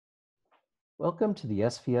Welcome to the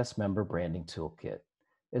SVS Member Branding Toolkit.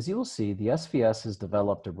 As you will see, the SVS has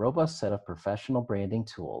developed a robust set of professional branding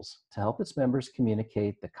tools to help its members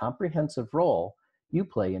communicate the comprehensive role you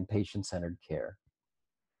play in patient-centered care.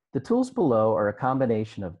 The tools below are a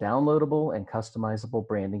combination of downloadable and customizable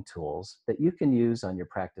branding tools that you can use on your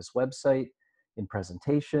practice website, in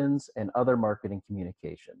presentations, and other marketing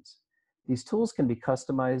communications. These tools can be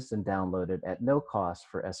customized and downloaded at no cost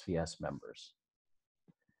for SVS members.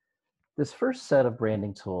 This first set of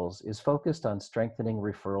branding tools is focused on strengthening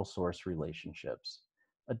referral source relationships.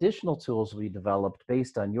 Additional tools will be developed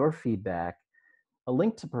based on your feedback. A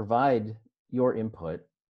link to provide your input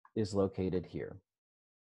is located here.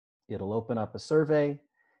 It'll open up a survey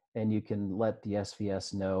and you can let the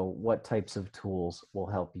SVS know what types of tools will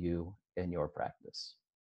help you in your practice.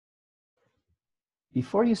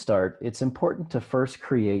 Before you start, it's important to first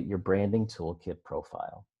create your branding toolkit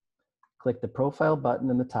profile. Click the profile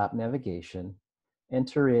button in the top navigation,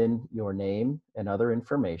 enter in your name and other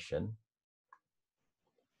information,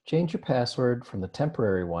 change your password from the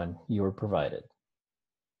temporary one you were provided,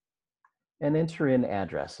 and enter in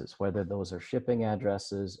addresses, whether those are shipping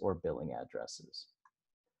addresses or billing addresses.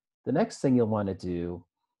 The next thing you'll want to do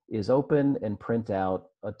is open and print out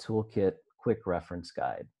a toolkit quick reference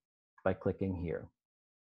guide by clicking here.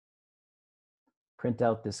 Print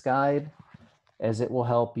out this guide, as it will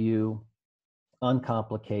help you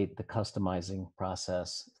uncomplicate the customizing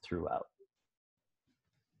process throughout.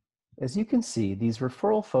 As you can see, these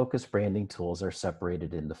referral-focused branding tools are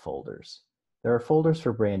separated into folders. There are folders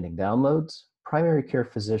for branding downloads, primary care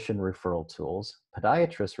physician referral tools,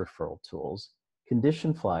 podiatrist referral tools,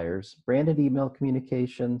 condition flyers, branded email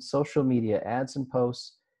communication, social media ads and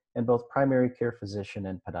posts, and both primary care physician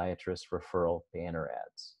and podiatrist referral banner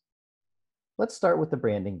ads. Let's start with the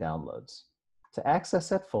branding downloads. To access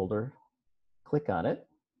that folder, click on it.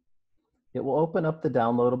 It will open up the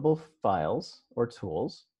downloadable files or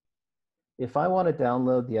tools. If I want to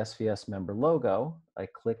download the SVS member logo, I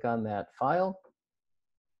click on that file.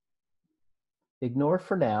 Ignore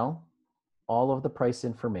for now all of the price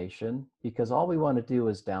information because all we want to do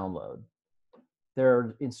is download. There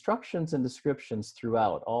are instructions and descriptions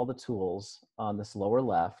throughout all the tools on this lower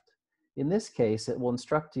left. In this case, it will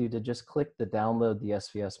instruct you to just click the download the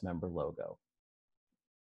SVS member logo.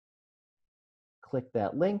 Click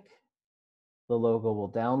that link, the logo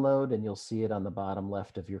will download and you'll see it on the bottom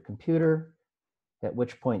left of your computer, at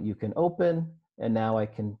which point you can open, and now I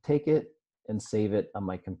can take it and save it on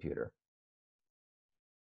my computer.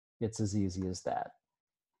 It's as easy as that.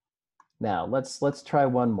 Now let's try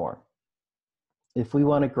one more. If we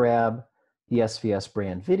want to grab the SVS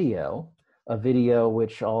brand video, a video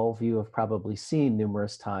which all of you have probably seen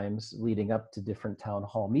numerous times leading up to different town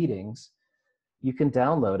hall meetings, you can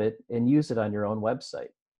download it and use it on your own website.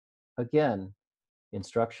 Again,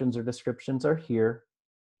 instructions or descriptions are here.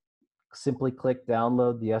 Simply click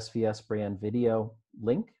download the SVS brand video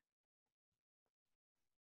link,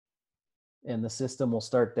 and the system will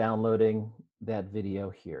start downloading that video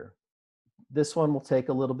here. This one will take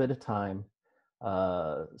a little bit of time.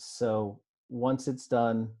 So once it's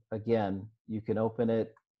done, again, you can open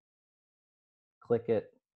it, click it,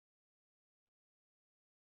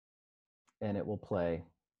 and it will play.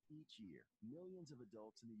 Each year, millions of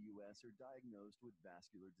adults in the U.S. are diagnosed with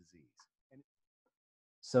vascular disease.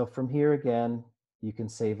 So from here again, you can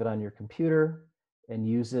save it on your computer and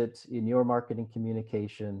use it in your marketing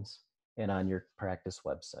communications and on your practice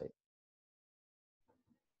website.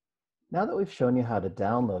 Now that we've shown you how to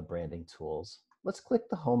download branding tools, let's click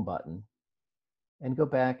the Home button and go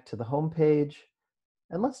back to the home page,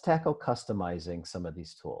 and let's tackle customizing some of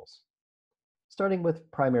these tools. Starting with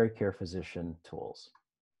primary care physician tools.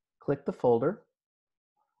 Click the folder.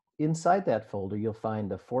 Inside that folder, you'll find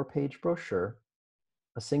a 4-page brochure,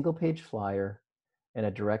 a single-page flyer, and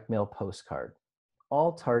a direct mail postcard,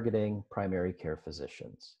 all targeting primary care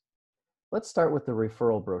physicians. Let's start with the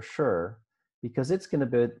referral brochure because it's going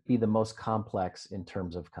to be the most complex in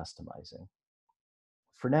terms of customizing.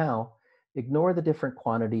 For now, ignore the different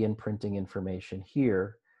quantity and printing information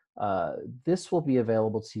here. This will be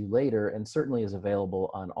available to you later and certainly is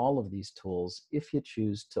available on all of these tools if you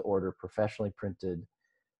choose to order professionally printed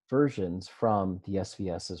versions from the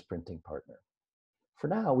SVS's printing partner. For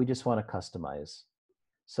now, we just want to customize.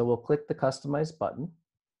 So we'll click the Customize button.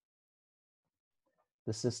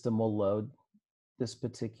 The system will load this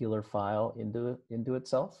particular file into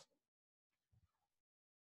itself.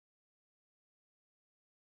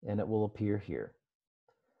 And it will appear here.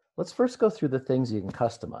 Let's first go through the things you can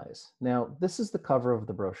customize. Now, this is the cover of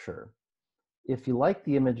the brochure. If you like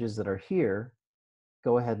the images that are here,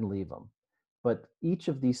 go ahead and leave them. but each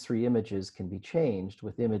of these 3 images can be changed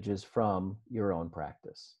with images from your own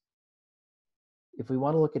practice. If we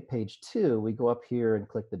want to look at page 2, we go up here and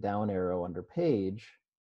click the down arrow under page.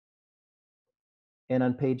 And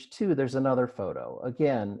on page 2, there's another photo.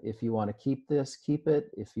 Again, if you want to keep this, keep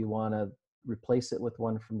it. If you want to replace it with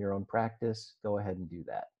one from your own practice, go ahead and do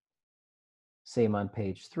that. Same on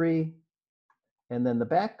page 3. And then the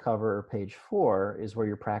back cover, or page 4, is where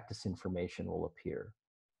your practice information will appear.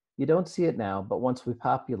 You don't see it now, but once we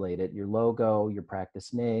populate it, your logo, your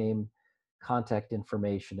practice name, contact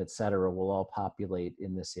information, etc., will all populate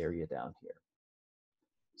in this area down here.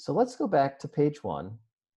 So let's go back to page 1,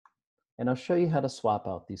 and I'll show you how to swap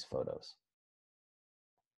out these photos.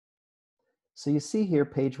 So you see here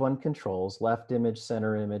page 1 controls: left image,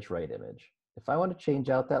 center image, right image. If I want to change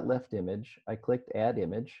out that left image, I clicked Add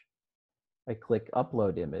Image. I click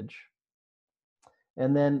Upload Image.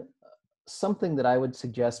 And then something that I would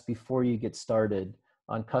suggest before you get started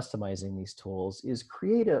on customizing these tools is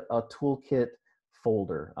create a toolkit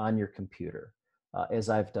folder on your computer, as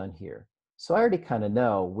I've done here. So I already kind of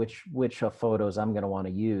know which photos I'm going to want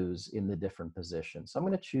to use in the different positions. So I'm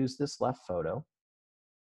going to choose this left photo.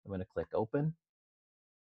 I'm going to click Open.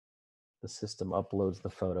 The system uploads the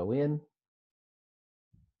photo in.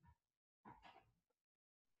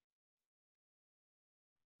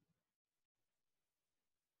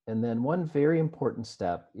 And then one very important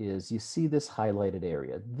step is you see this highlighted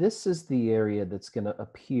area. This is the area that's going to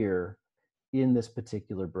appear in this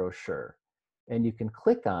particular brochure. And you can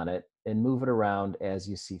click on it and move it around as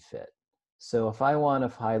you see fit. So if I want to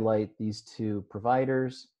highlight these 2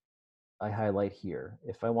 providers, I highlight here.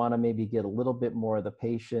 If I want to maybe get a little bit more of the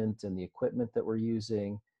patient and the equipment that we're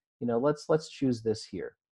using, let's choose this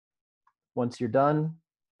here. Once you're done,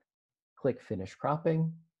 click Finish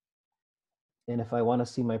Cropping. And if I want to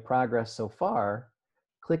see my progress so far,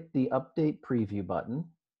 click the Update Preview button,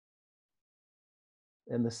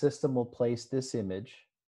 and the system will place this image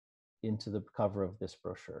into the cover of this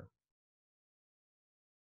brochure.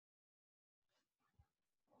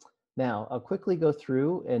 Now, I'll quickly go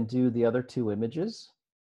through and do the other 2 images.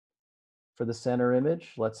 For the center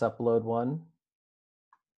image, let's upload one.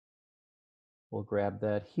 We'll grab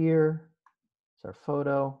that here. It's our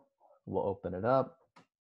photo. We'll open it up.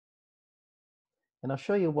 And I'll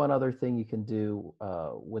show you one other thing you can do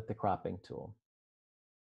with the cropping tool.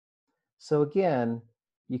 So again,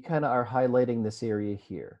 you kind of are highlighting this area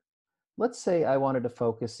here. Let's say I wanted to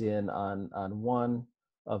focus in on one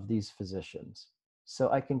of these physicians.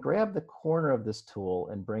 So I can grab the corner of this tool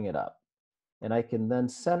and bring it up. And I can then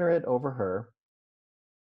center it over her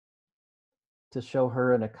to show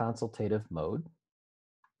her in a consultative mode.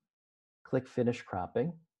 Click Finish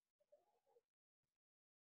Cropping.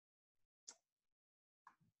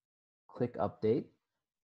 Click Update.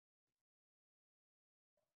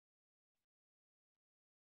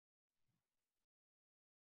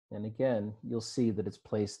 And again, you'll see that it's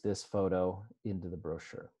placed this photo into the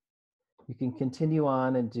brochure. You can continue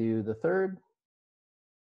on and do the third.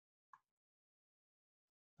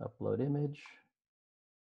 Upload image.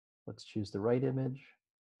 Let's choose the right image.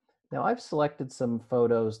 Now I've selected some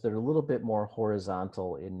photos that are a little bit more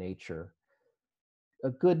horizontal in nature.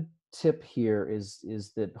 A good tip here is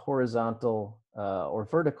that horizontal, or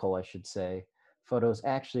vertical, I should say, photos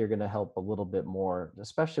actually are going to help a little bit more,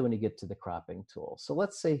 especially when you get to the cropping tool. So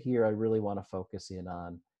let's say here I really want to focus in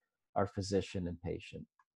on our physician and patient.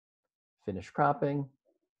 Finish cropping.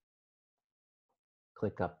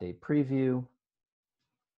 Click Update Preview.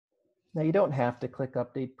 Now you don't have to click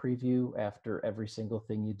Update Preview after every single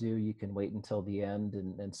thing you do. You can wait until the end,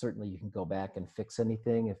 and certainly you can go back and fix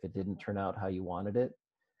anything if it didn't turn out how you wanted it.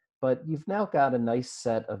 But you've now got a nice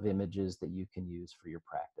set of images that you can use for your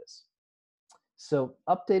practice. So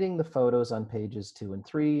updating the photos on pages 2 and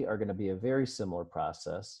 3 are going to be a very similar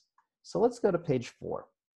process. So let's go to page 4.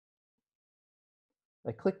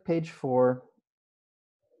 I click page 4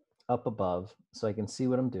 up above so I can see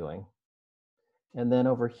what I'm doing. And then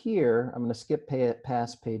over here, I'm going to skip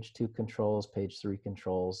past page 2 controls, page 3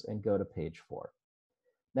 controls, and go to page 4.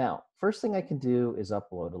 Now, first thing I can do is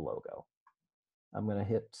upload a logo. I'm going to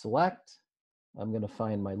hit select. I'm going to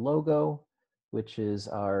find my logo, which is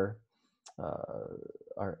our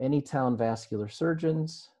Anytown Vascular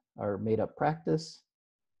Surgeons, our made-up practice.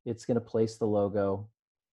 It's going to place the logo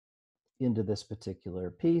into this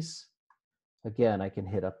particular piece. Again, I can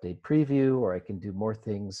hit Update Preview, or I can do more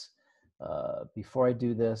things before I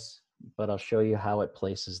do this, but I'll show you how it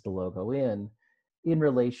places the logo in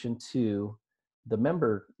relation to the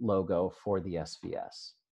member logo for the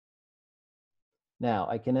SVS. Now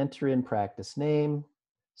I can enter in practice name,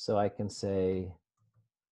 so I can say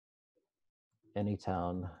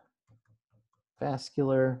Anytown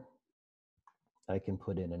Vascular. I can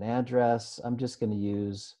put in an address. I'm just going to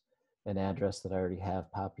use an address that I already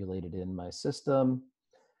have populated in my system.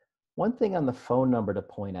 One thing on the phone number to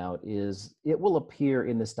point out is it will appear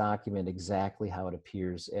in this document exactly how it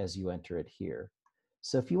appears as you enter it here.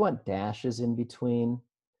 So if you want dashes in between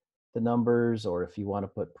the numbers, or if you want to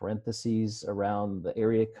put parentheses around the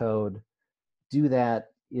area code, do that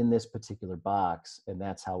in this particular box, and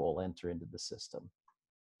that's how it will enter into the system.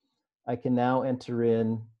 I can now enter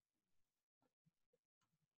in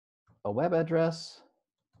a web address,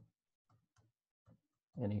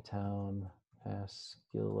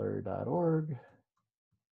 anytownvascular.org.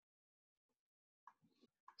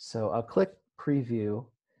 So I'll click preview.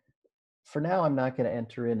 For now, I'm not going to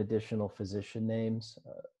enter in additional physician names.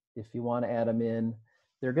 If you want to add them in,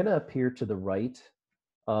 they're going to appear to the right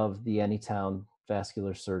of the Anytown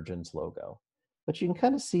Vascular Surgeons logo. But you can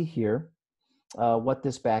kind of see here what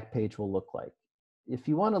this back page will look like. If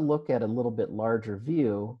you want to look at a little bit larger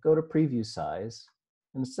view, go to preview size.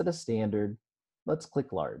 Instead of standard, let's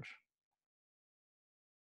click large.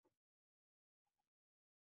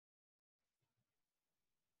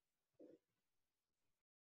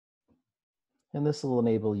 And this will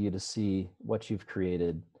enable you to see what you've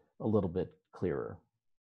created a little bit clearer.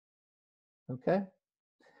 Okay.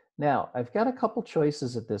 Now, I've got a couple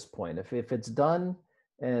choices at this point. If it's done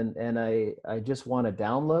and I just want to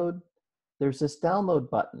download, there's this download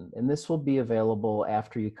button, and this will be available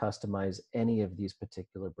after you customize any of these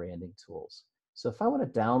particular branding tools. So if I want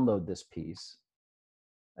to download this piece,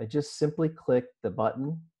 I just simply click the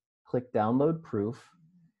button, click download proof,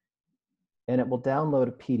 and it will download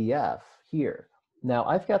a PDF here. Now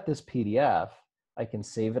I've got this PDF. I can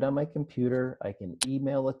save it on my computer. I can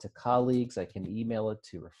email it to colleagues. I can email it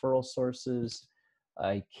to referral sources.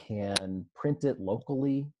 I can print it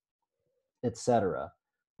locally, etc.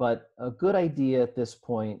 But a good idea at this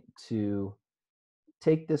point to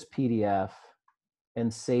take this PDF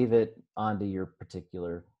and save it onto your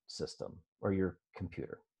particular system or your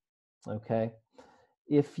computer, okay?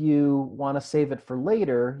 If you want to save it for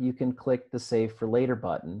later, you can click the Save for Later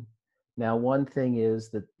button. Now, one thing is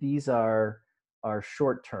that these are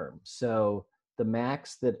short term. So the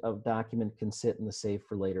max that a document can sit in the Save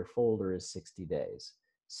for Later folder is 60 days.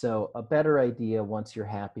 So a better idea, once you're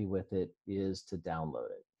happy with it, is to download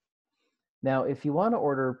it. Now, if you want to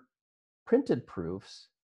order printed proofs,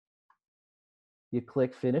 you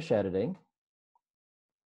click Finish Editing.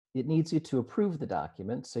 It needs you to approve the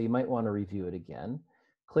document, so you might want to review it again.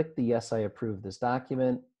 Click the Yes, I approve this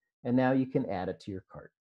document, and now you can add it to your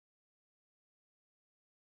cart.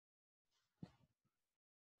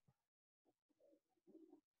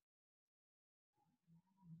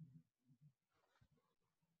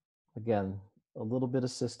 Again, a little bit of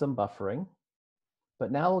system buffering,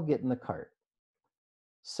 but now we'll get in the cart.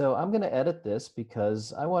 So I'm going to edit this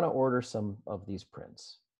because I want to order some of these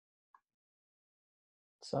prints.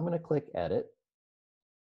 So I'm going to click Edit,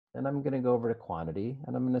 and I'm going to go over to Quantity,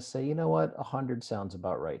 and I'm going to say, you know what, 100 sounds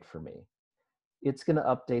about right for me. It's going to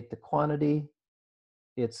update the quantity.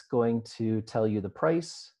 It's going to tell you the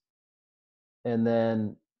price, and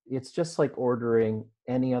then it's just like ordering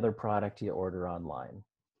any other product you order online.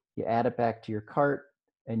 You add it back to your cart,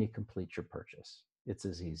 and you complete your purchase. It's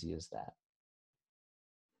as easy as that.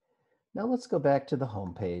 Now let's go back to the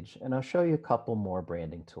home page, and I'll show you a couple more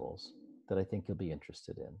branding tools that I think you'll be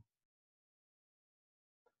interested in.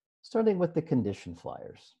 Starting with the condition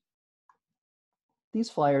flyers. These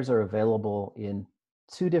flyers are available in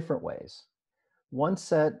two different ways. One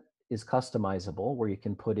set is customizable, where you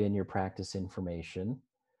can put in your practice information.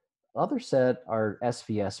 Other set are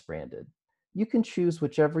SVS branded. You can choose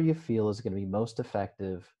whichever you feel is going to be most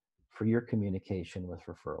effective for your communication with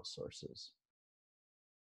referral sources.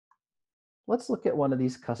 Let's look at one of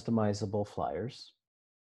these customizable flyers.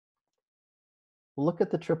 We'll look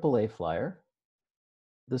at the AAA flyer.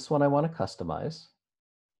 This one I want to customize.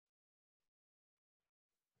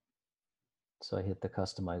 So I hit the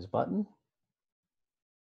Customize button.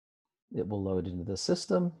 It will load into the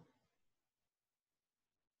system.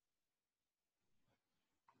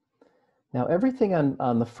 Now everything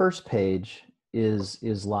on the first page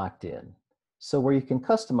is locked in. So where you can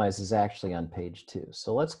customize is actually on page 2.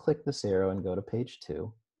 So let's click this arrow and go to page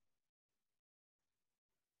 2.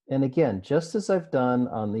 And again, just as I've done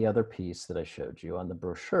on the other piece that I showed you on the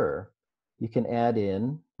brochure, you can add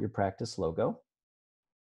in your practice logo.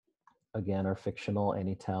 Again, our fictional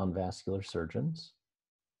Anytown Vascular Surgeons.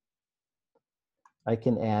 I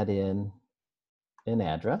can add in an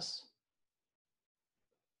address.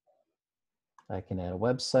 I can add a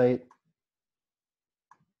website.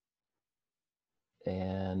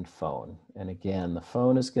 and phone. And again, the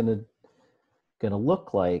phone is gonna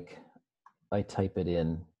look like I type it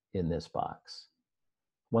in this box.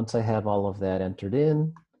 Once I have all of that entered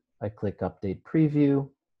in, I click Update Preview,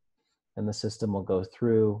 and the system will go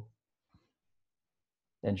through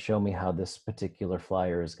and show me how this particular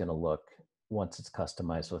flyer is going to look once it's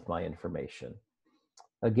customized with my information.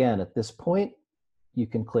 Again, at this point, you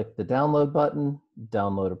can click the download button,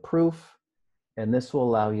 download a proof, and this will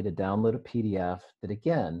allow you to download a PDF that,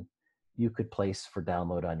 again, you could place for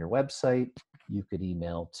download on your website. You could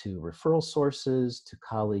email to referral sources, to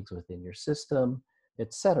colleagues within your system,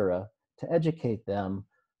 etc., to educate them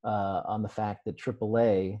on the fact that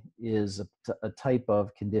AAA is a type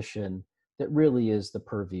of condition that really is the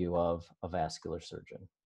purview of a vascular surgeon.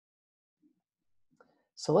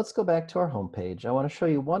 So let's go back to our homepage. I want to show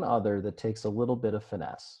you one other that takes a little bit of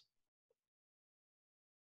finesse.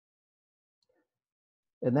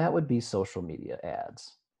 And that would be social media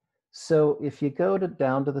ads. So if you go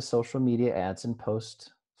down to the social media ads and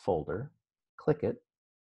post folder, click it,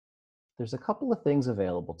 there's a couple of things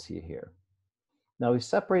available to you here. Now we've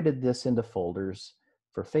separated this into folders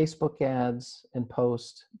for Facebook ads and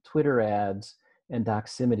post, Twitter ads, and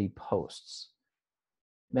Doximity posts.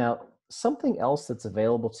 Now, something else that's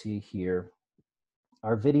available to you here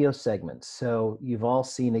are video segments. So you've all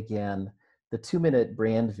seen, again, the 2-minute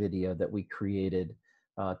brand video that we created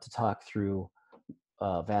to talk through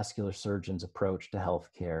vascular surgeon's approach to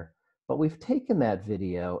healthcare. But we've taken that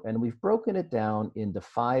video and we've broken it down into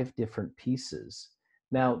 5 different pieces.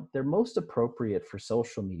 Now, they're most appropriate for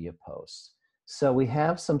social media posts. So we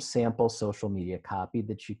have some sample social media copy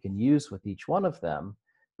that you can use with each one of them,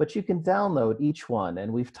 but you can download each one,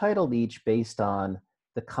 and we've titled each based on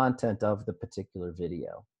the content of the particular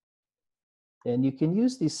video. And you can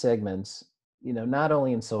use these segments, not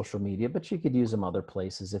only in social media, but you could use them other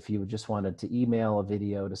places if you just wanted to email a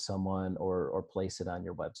video to someone or place it on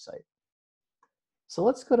your website. So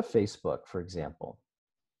let's go to Facebook, for example.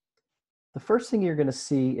 The first thing you're going to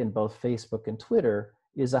see in both Facebook and Twitter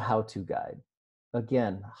is a how-to guide.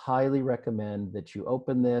 Again, highly recommend that you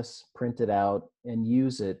open this, print it out, and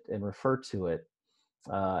use it and refer to it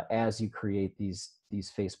as you create these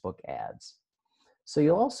Facebook ads. So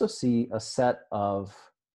you'll also see a set of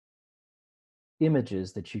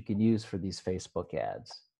images that you can use for these Facebook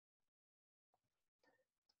ads.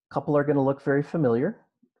 A couple are going to look very familiar,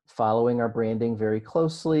 following our branding very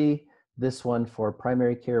closely. This one for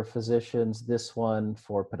primary care physicians, this one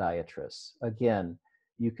for podiatrists. Again,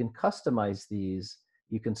 you can customize these.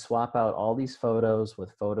 You can swap out all these photos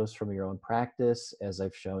with photos from your own practice, as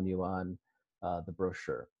I've shown you on the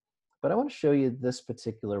brochure. But I want to show you this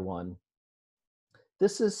particular one.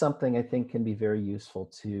 This is something I think can be very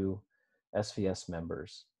useful to SVS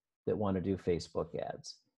members that want to do Facebook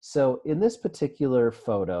ads. So in this particular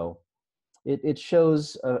photo, it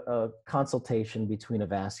shows a consultation between a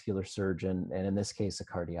vascular surgeon and, in this case, a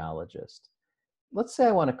cardiologist. Let's say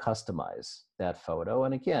I want to customize that photo,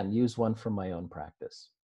 and again, use one from my own practice.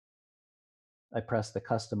 I press the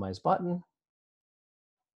Customize button.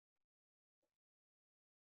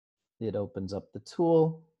 It opens up the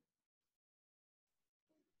tool.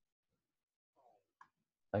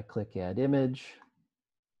 I click Add Image,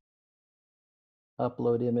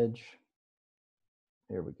 Upload Image.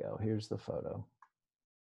 Here we go. Here's the photo.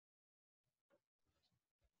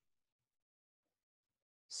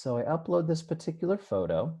 So I upload this particular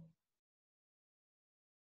photo.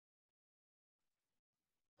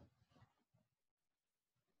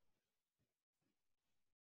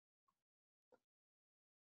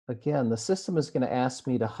 Again, the system is going to ask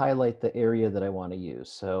me to highlight the area that I want to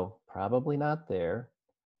use. So probably not there,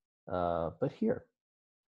 but here.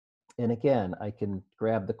 And again, I can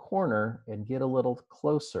grab the corner and get a little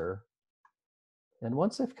closer. And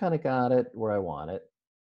once I've kind of got it where I want it,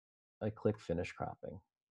 I click Finish Cropping.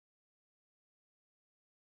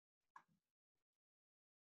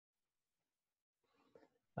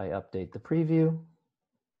 I update the preview.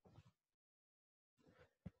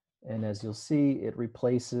 And as you'll see, it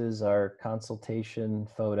replaces our consultation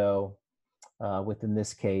photo with, in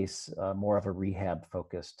this case, more of a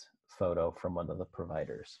rehab-focused photo from one of the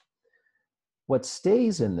providers. What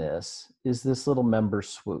stays in this is this little member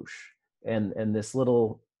swoosh and this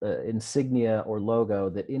little insignia or logo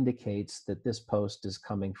that indicates that this post is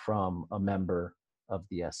coming from a member of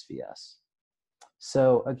the SVS.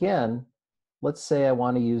 So again, let's say I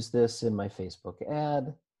want to use this in my Facebook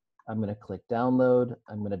ad. I'm going to click download.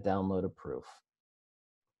 I'm going to download a proof.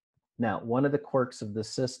 Now, one of the quirks of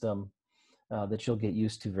this system that you'll get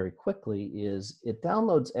used to very quickly is it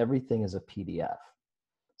downloads everything as a PDF.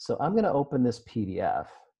 So I'm going to open this PDF,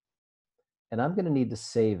 and I'm going to need to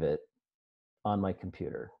save it on my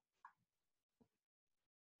computer.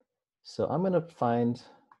 So I'm going to find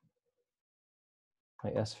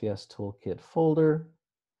my SVS Toolkit folder.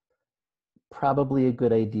 Probably a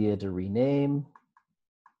good idea to rename.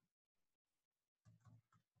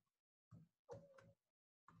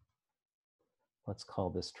 Let's call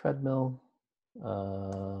this treadmill,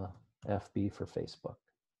 FB for Facebook.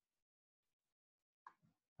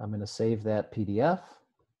 I'm going to save that PDF.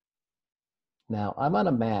 Now, I'm on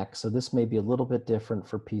a Mac, so this may be a little bit different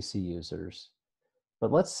for PC users.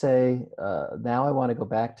 But let's say now I want to go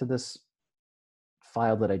back to this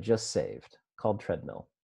file that I just saved called treadmill.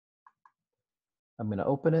 I'm going to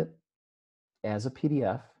open it as a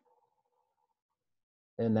PDF.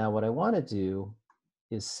 And now what I want to do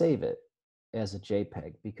is save it as a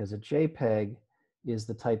JPEG, because a JPEG is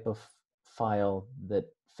the type of file that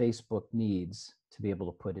Facebook needs to be able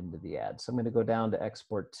to put into the ad. So I'm going to go down to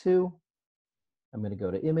export to. I'm going to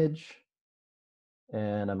go to image,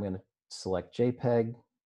 and I'm going to select JPEG.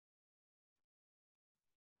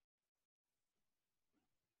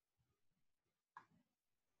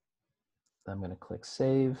 I'm going to click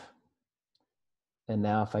save. And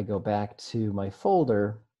now if I go back to my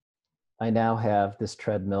folder, I now have this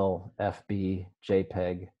treadmill FB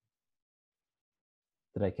JPEG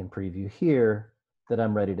that I can preview here that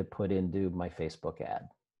I'm ready to put into my Facebook ad.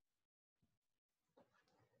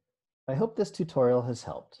 I hope this tutorial has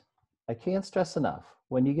helped. I can't stress enough,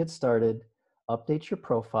 when you get started, update your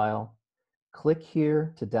profile, click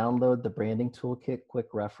here to download the Branding Toolkit Quick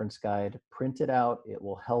Reference Guide, print it out. It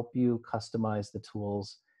will help you customize the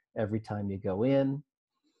tools every time you go in.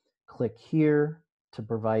 Click here to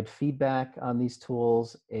provide feedback on these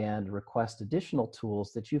tools and request additional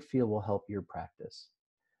tools that you feel will help your practice.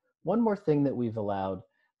 One more thing that we've allowed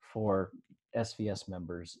for SVS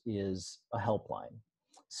members is a helpline.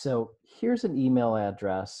 So here's an email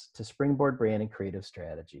address to Springboard Branding Creative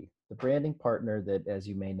Strategy, the branding partner that, as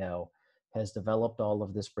you may know, has developed all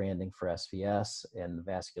of this branding for SVS and the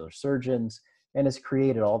vascular surgeons and has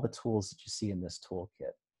created all the tools that you see in this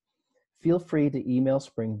toolkit. Feel free to email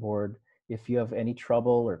Springboard if you have any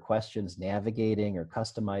trouble or questions navigating or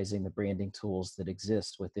customizing the branding tools that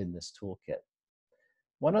exist within this toolkit.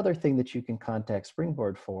 One other thing that you can contact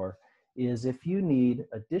Springboard for is if you need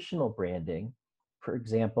additional branding, for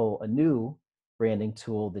example, a new branding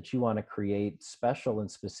tool that you want to create special and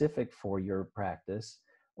specific for your practice,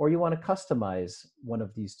 or you want to customize one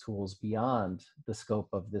of these tools beyond the scope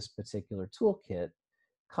of this particular toolkit,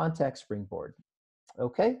 contact Springboard.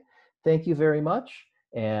 Okay, thank you very much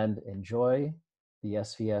and enjoy the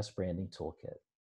SVS Branding Toolkit.